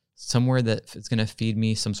go somewhere that it's going to feed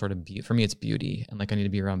me some sort of beauty. For me, it's beauty. And like, I need to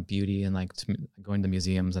be around beauty, and like going to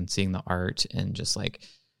museums and seeing the art and just like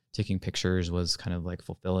taking pictures was kind of like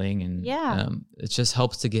fulfilling. And it just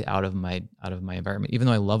helps to get out of my environment, even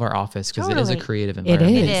though I love our office because it is a creative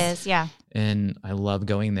environment. It is. Yeah. And I love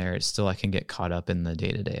going there. It's still, I can get caught up in the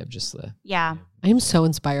day to day of just the. Yeah. I'm so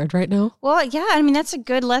inspired right now. Well, yeah. I mean, that's a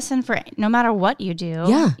good lesson for no matter what you do.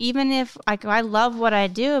 Yeah. Even if like I love what I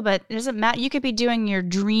do, but it doesn't matter. You could be doing your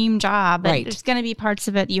dream job, but there's going to be parts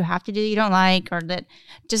of it you have to do you don't like, or that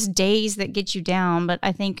just days that get you down. But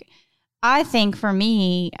I think for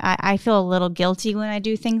me, I feel a little guilty when I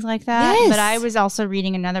do things like that. Yes. But I was also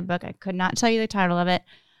reading another book. I could not tell you the title of it.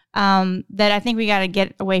 That I think we got to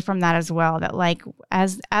get away from that as well. That like,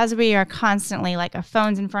 as we are constantly like a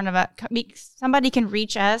phone's in front of us, somebody can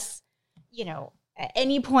reach us, at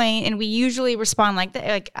any point, and we usually respond like that.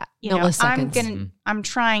 Like, I'm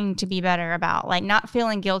trying to be better about like not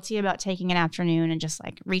feeling guilty about taking an afternoon and just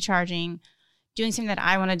like recharging, doing something that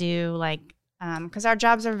I want to do. Like, because our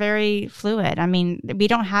jobs are very fluid. I mean, we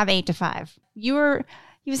don't have 8 to 5. He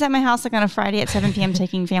was at my house like on a Friday at 7 p.m.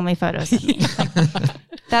 taking family photos of me.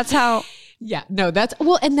 That's how. Yeah, no, that's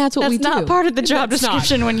what we do. That's not part of the job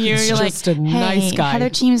description when you're like, just a nice guy. Heather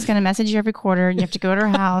Team's going to message you every quarter and you have to go to her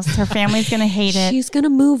house. Her family's going to hate it. She's going to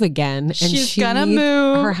move again. And she's going to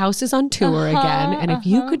move. Her house is on tour again. And if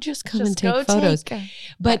you could just come and take photos.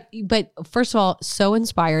 But first of all, so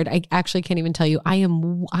inspired. I actually can't even tell you. I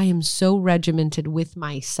am so regimented with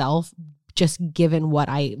myself, just given what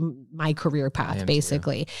my career path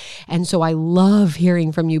basically. Too. And so I love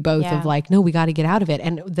hearing from you both of like, no, we got to get out of it.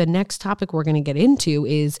 And the next topic we're going to get into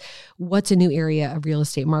is what's a new area of real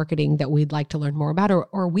estate marketing that we'd like to learn more about,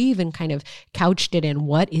 or we even kind of couched it in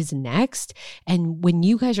what is next. And when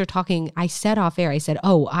you guys are talking, I said off air, I said,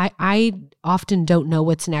 oh, I often don't know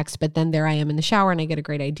what's next, but then there I am in the shower and I get a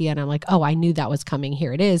great idea. And I'm like, oh, I knew that was coming.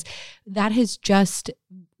 Here it is. That has just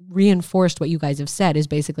reinforced what you guys have said is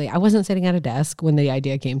basically, I wasn't sitting at a desk when the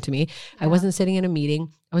idea came to me. I wasn't sitting in a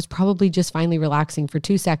meeting. I was probably just finally relaxing for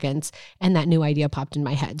 2 seconds and that new idea popped in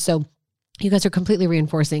my head. So you guys are completely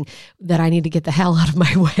reinforcing that I need to get the hell out of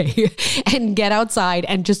my way and get outside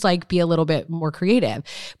and just like be a little bit more creative.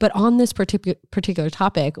 But on this particular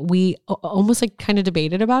topic, we almost like kind of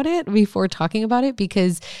debated about it before talking about it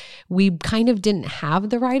because we kind of didn't have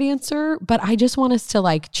the right answer. But I just want us to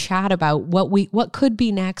like chat about what could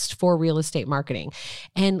be next for real estate marketing.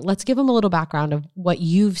 And let's give them a little background of what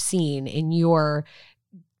you've seen in your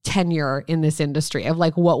tenure in this industry of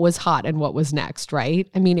like what was hot and what was next, right?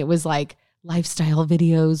 I mean, it was like lifestyle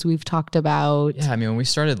videos we've talked about. Yeah, I mean, when we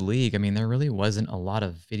started League, I mean, there really wasn't a lot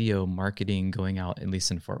of video marketing going out, at least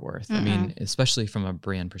in Fort Worth. Mm-hmm. I mean, especially from a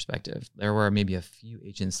brand perspective. There were maybe a few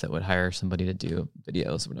agents that would hire somebody to do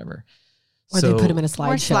videos, whatever. Or they put them in a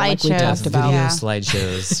slideshow like we talked about. Video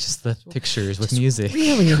slideshows, just the pictures with music.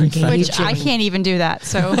 Really engaging. Which I can't even do that.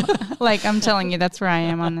 So like, I'm telling you, that's where I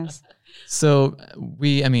am on this. So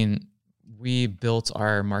we built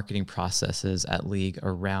our marketing processes at League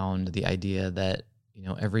around the idea that, you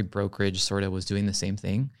know, every brokerage sort of was doing the same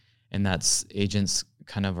thing. And that's agents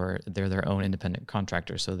kind of they're their own independent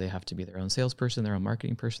contractors. So they have to be their own salesperson, their own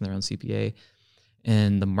marketing person, their own CPA.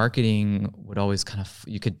 And the marketing would always kind of,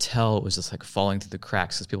 you could tell it was just like falling through the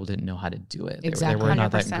cracks because people didn't know how to do it. Exactly. They were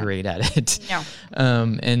not that great at it. No.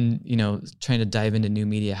 And, you know, trying to dive into new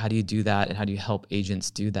media, how do you do that? And how do you help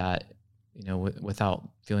agents do that, you know, without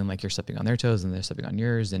feeling like you're stepping on their toes and they're stepping on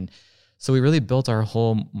yours. And so we really built our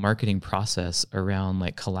whole marketing process around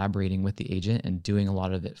like collaborating with the agent and doing a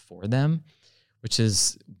lot of it for them, which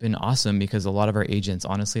has been awesome because a lot of our agents,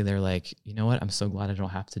 honestly, they're like, you know what? I'm so glad I don't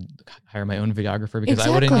have to hire my own videographer because I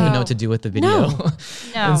wouldn't even know what to do with the video. No.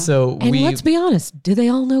 And so let's be honest, do they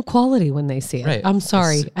all know quality when they see it? Right. I'm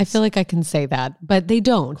sorry. I feel like I can say that, but they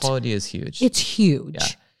don't. Quality is huge. It's huge. Yeah.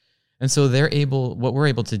 And so what we're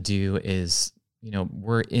able to do is, you know,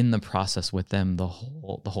 we're in the process with them the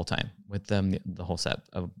whole time, with them the whole step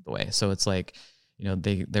of the way. So it's like, you know,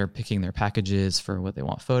 they're picking their packages for what they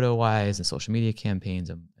want photo wise and social media campaigns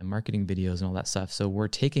and marketing videos and all that stuff. So we're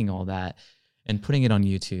taking all that and putting it on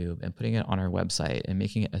YouTube and putting it on our website and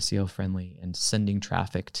making it SEO friendly and sending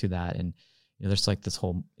traffic to that. And, you know, there's like this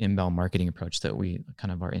whole inbound marketing approach that we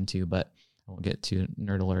kind of are into, but I won't get too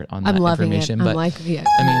nerd alert on that information. It. But I mean,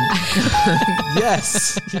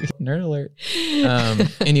 yes, nerd alert.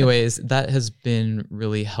 Anyways, that has been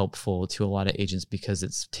really helpful to a lot of agents because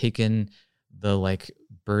it's taken the like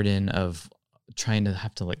burden of trying to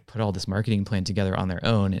have to like put all this marketing plan together on their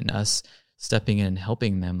own and us stepping in and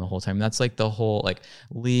helping them the whole time. That's like the whole like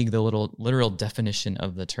League, the literal definition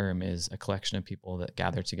of the term is a collection of people that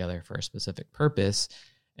gather together for a specific purpose.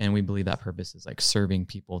 And we believe that purpose is like serving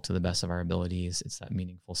people to the best of our abilities. It's that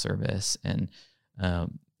meaningful service and,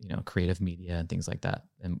 you know, creative media and things like that,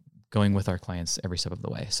 and going with our clients every step of the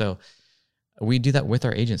way. So we do that with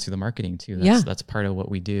our agents through the marketing too. That's part of what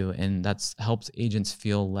we do. And that's helps agents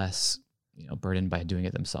feel less, you know, burdened by doing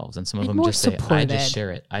it themselves. And some of them just say, I just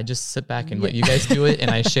share it. I just sit back and let you guys do it and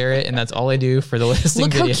I share it. And that's all I do for the listing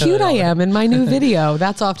video. Look how cute I am in my new video.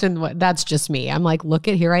 That's often that's just me. I'm like, look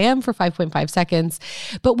at, here I am for 5.5 seconds.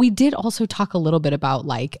 But we did also talk a little bit about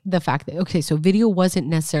like the fact that, okay, so video wasn't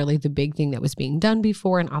necessarily the big thing that was being done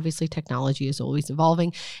before. And obviously technology is always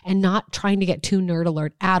evolving, and not trying to get too nerd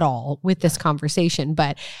alert at all with this conversation.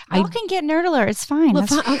 But I can get nerd alert. It's fine.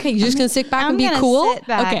 Okay. You're just going to sit back and be cool? Sit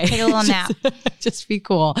back, take a little nap. Just be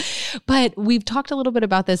cool. But we've talked a little bit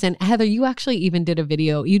about this. And Heather, you actually even did a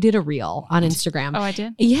video. You did a reel on Instagram. Oh, I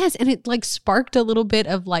did? Yes. And it like sparked a little bit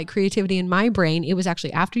of like creativity in my brain. It was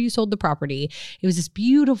actually after you sold the property. It was this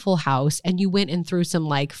beautiful house and you went and threw some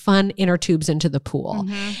like fun inner tubes into the pool.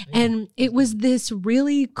 And it was this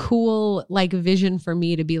really cool like vision for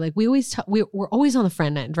me to be like, we're always on the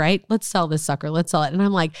front end, right? Let's sell this sucker. Let's sell it. And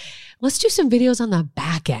I'm like, let's do some videos on the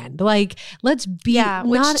back end. Like, let's be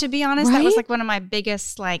which to be honest, that was like one of my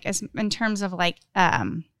biggest, like, in terms of like,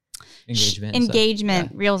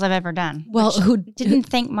 engagement reels I've ever done. Well, who didn't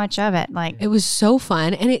think much of it. Like, it was so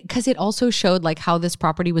fun. And because it also showed like how this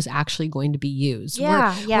property was actually going to be used.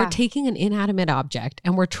 We're taking an inanimate object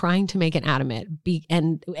and we're trying to make it animate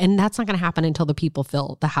and that's not going to happen until the people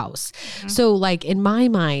fill the house. So like in my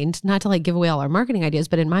mind, not to like give away all our marketing ideas,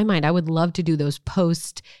 but in my mind, I would love to do those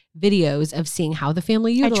post videos of seeing how the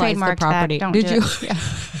family utilized the property. Did you?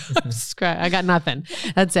 I got nothing.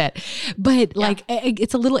 That's it. But like,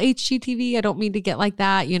 it's a little HGTV. I don't mean to get like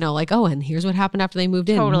that, you know, like, oh, and here's what happened after they moved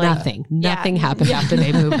in. Totally. Nothing happened after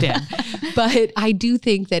they moved in. But I do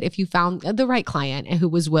think that if you found the right client who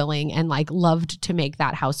was willing and like loved to make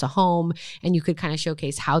that house a home, and you could kind of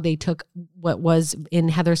showcase how they took what was in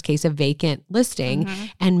Heather's case, a vacant listing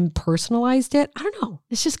and personalized it. I don't know.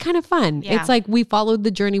 It's just kind of fun. It's like we followed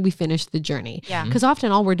the journey. We finished the journey. Yeah. Because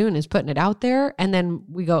often all we're doing is putting it out there and then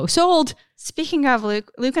we go, sold. Speaking of Luke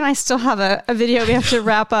and I still have a video we have to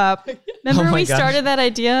wrap up. Remember we started that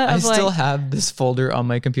idea of I still have this folder on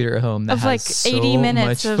my computer at home that has like 80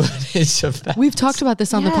 minutes of footage of that. We've talked about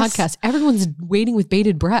this on the podcast. Everyone's waiting with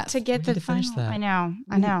bated breath to get the final.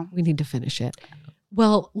 I know. We need to finish it.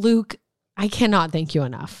 Well, Luke, I cannot thank you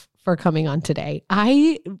enough for coming on today.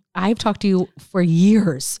 I've talked to you for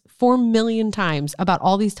years, 4 million times about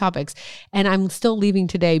all these topics, and I'm still leaving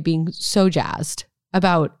today being so jazzed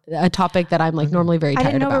about a topic that I'm like normally very tired about.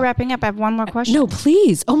 I didn't know we're wrapping up. I have one more question. No,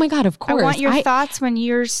 please. Oh my God, of course. I want your thoughts when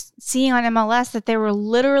you're seeing on MLS that there will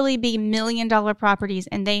literally be $1 million properties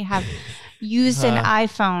and they have used an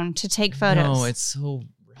iPhone to take photos. No, it's so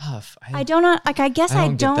rough. I don't know. Like, I guess I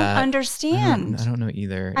don't understand. I don't know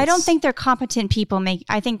either. I don't think they're competent people.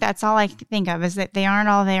 I think that's all I think of is that they aren't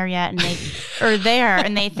all there yet and they are there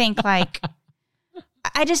and they think like,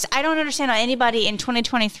 I don't understand how anybody in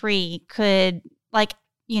 2023 could like,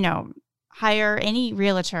 you know, hire any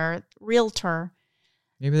realtor.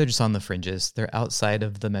 Maybe they're just on the fringes. They're outside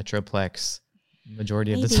of the Metroplex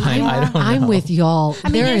majority of the time. I don't know. I'm with y'all. I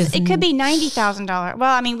mean, it could be $90,000.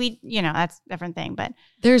 Well, I mean, that's a different thing, but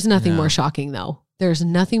there's nothing more shocking though. There's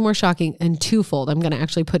nothing more shocking, and twofold. I'm going to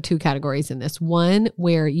actually put two categories in this. One,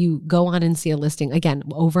 where you go on and see a listing, again,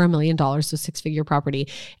 over $1 million, so 6-figure property,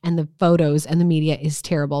 and the photos and the media is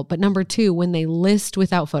terrible. But number two, when they list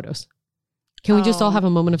without photos. Can we just all have a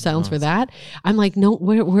moment of silence for that? I'm like, no,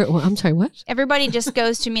 I'm sorry, what? Everybody just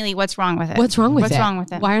goes to immediately, what's wrong with it? What's wrong with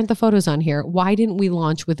it? Why aren't the photos on here? Why didn't we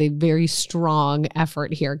launch with a very strong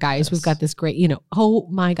effort here, guys? Yes. We've got this great, oh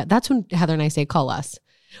my God. That's when Heather and I say, call us.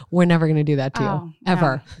 We're never going to do that to you,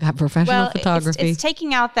 ever. No. Got professional photography. It's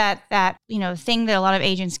taking out that thing that a lot of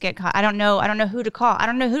agents get caught. I don't know who to call. I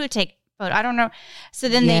don't know who to take photo. I don't know. So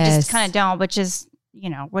then they just kind of don't, which is,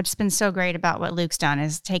 what's been so great about what Luke's done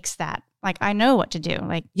is takes that. Like, I know what to do.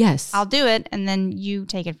 Like, yes, I'll do it. And then you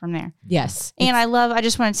take it from there. Yes. And I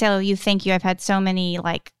just want to tell you, thank you. I've had so many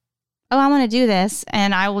like, oh, I want to do this.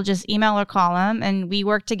 And I will just email or call them and we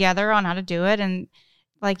work together on how to do it. And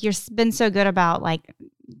like, you've been so good about like,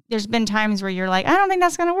 there's been times where you're like, I don't think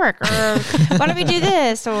that's going to work, or why don't we do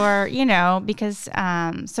this, or because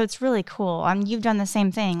so it's really cool. You've done the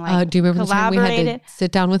same thing. Like, do you remember the time we had to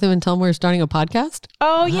sit down with him and tell him we were starting a podcast?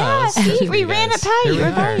 Oh yeah, see, we ran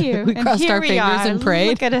it by you. We crossed our fingers and prayed.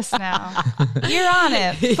 Look at us now. You're on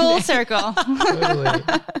it, full circle. Totally.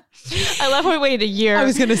 I love we waited a year. I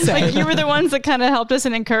was going to say, like, you were the ones that kind of helped us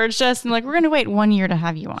and encouraged us, and like, we're going to wait 1 year to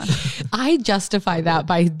have you on. I justify that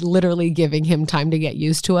by literally giving him time to get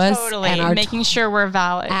used to us. Totally. And making sure we're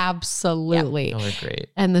valid. Absolutely. Yep. Oh, they're great.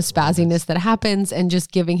 And the spazziness that happens and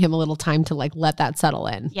just giving him a little time to like let that settle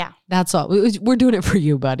in. Yeah. That's all. We're doing it for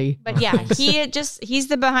you, buddy. But yeah, he's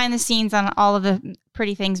the behind the scenes on all of the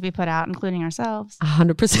pretty things we put out, including ourselves.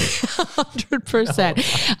 100%.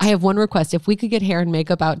 100%. I have one request. If we could get hair and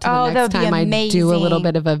makeup out to the next time I do a little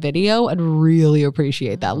bit of a video, I'd really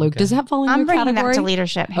appreciate that. Luke, does that fall in your category? I'm bringing that to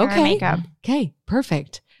leadership, hair and makeup. Okay,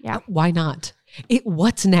 perfect. Yeah. Why not?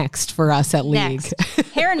 What's next for us at League?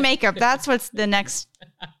 Hair and makeup. That's what's the next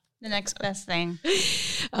The next best thing.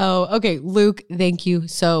 Oh, okay. Luke, thank you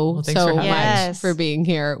so much for being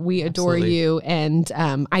here. We adore you. And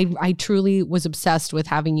I truly was obsessed with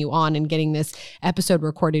having you on and getting this episode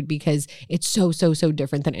recorded because it's so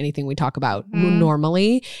different than anything we talk about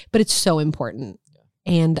normally, but it's so important.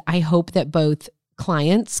 And I hope that both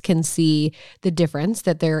clients can see the difference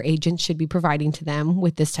that their agent should be providing to them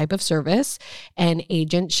with this type of service. And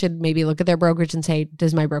agents should maybe look at their brokerage and say,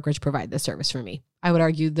 does my brokerage provide this service for me? I would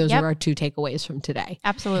argue those are our 2 takeaways from today.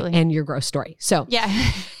 Absolutely. And your growth story. So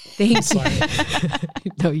thank you.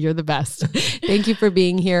 No, you're the best. Thank you for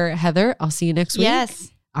being here, Heather. I'll see you next week.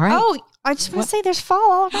 Yes. All right. Oh, I just want to say there's fall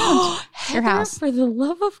all around your house. For the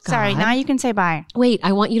love of God. Sorry, now you can say bye. Wait,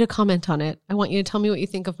 I want you to comment on it. I want you to tell me what you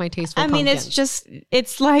think of my tasteful pumpkin.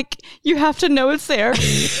 It's like you have to know it's there.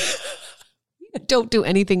 Don't do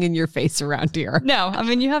anything in your face around here. No, I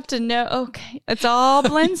mean, you have to know, okay, it's all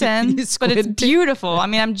blends in, but it's beautiful. I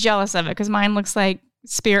mean, I'm jealous of it because mine looks like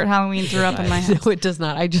Spirit Halloween threw up in my house. No, it does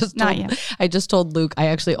not. I just told Luke, I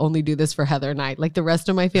actually only do this for Heather and I. Like the rest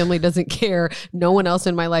of my family doesn't care. No one else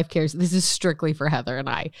in my life cares. This is strictly for Heather and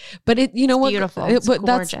I. But it's beautiful. It's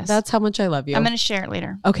gorgeous. That's how much I love you. I'm going to share it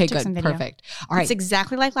later. Okay, good. Perfect. All right. It's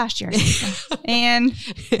exactly like last year. And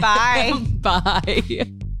bye. Bye.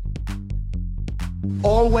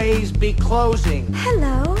 Always be closing.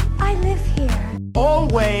 Hello, I live here.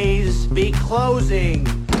 Always be closing.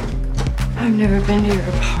 I've never been to your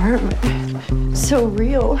apartment. So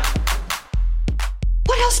real.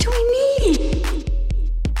 What else do we need?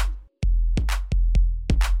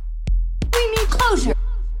 We need closure.